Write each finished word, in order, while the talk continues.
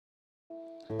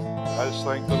I just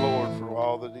thank the Lord for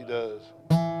all that He does.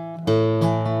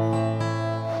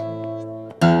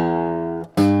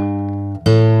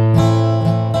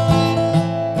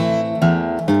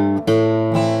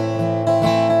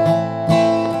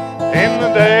 In the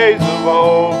days of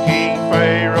old King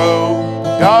Pharaoh,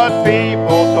 God's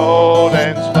people sold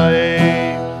and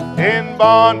slaved in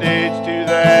bondage to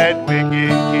that wicked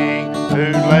king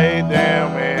who laid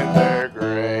them in their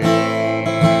grave.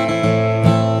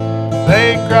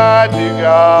 They cried to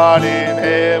God in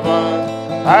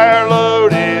heaven, our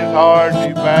load is hard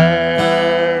to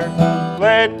bear.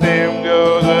 Let them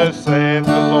go, thus saith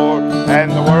the Lord,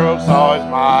 and the world saw His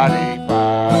mighty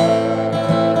power.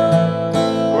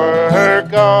 We're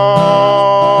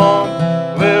gone,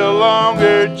 little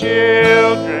longer,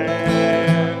 children.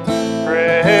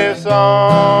 Press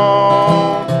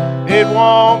on, it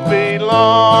won't be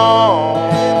long.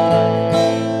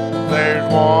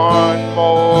 There's one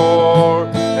more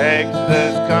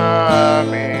Exodus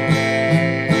coming.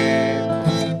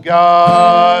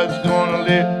 God's gonna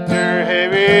lift your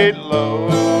heavy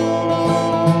load.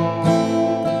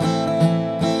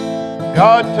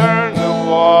 God turned the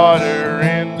water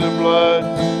into blood,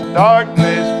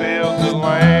 darkness filled the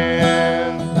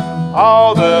land.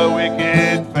 All the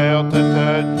wicked felt the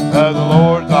touch of the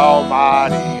Lord's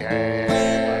almighty hand.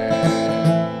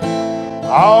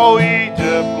 All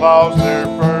Egypt lost their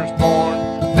firstborn,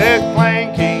 death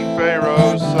claimed King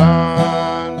Pharaoh's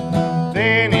son.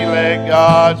 Then he let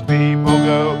God's people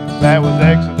go, that was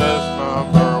Exodus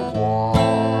number 1.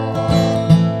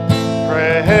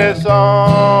 Press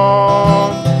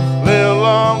on, little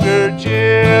longer,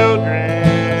 children.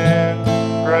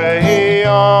 Pray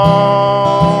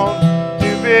on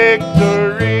to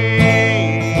victory.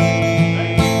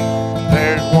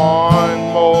 There's one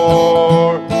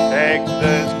more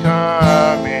Exodus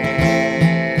coming.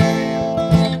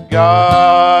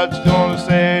 God's gonna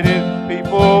set His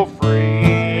people free.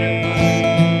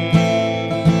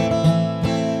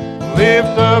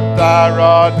 Lift up thy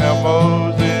rod now,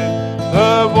 Moses,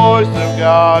 the voice of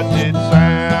God did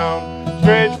sound.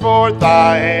 Stretch forth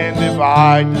thy hand,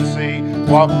 divide the sea,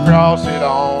 walk across it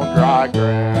on dry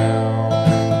ground.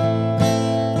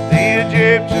 The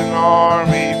Egyptian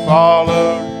army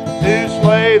followed to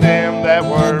slay them that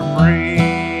were free.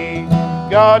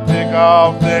 God took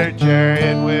off their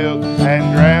chariot wheels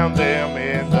and drowned them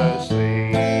in the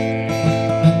sea.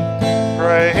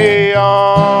 Pray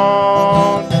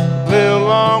on, little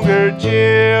longer,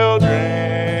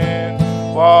 children.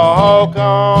 Walk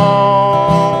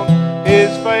on, His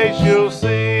face you'll see.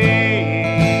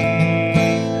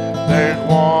 There's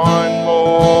one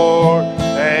more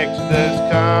Exodus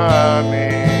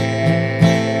coming.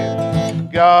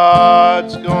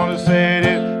 God's gonna set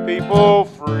His people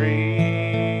free.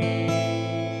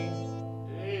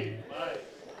 Amen.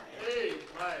 Amen.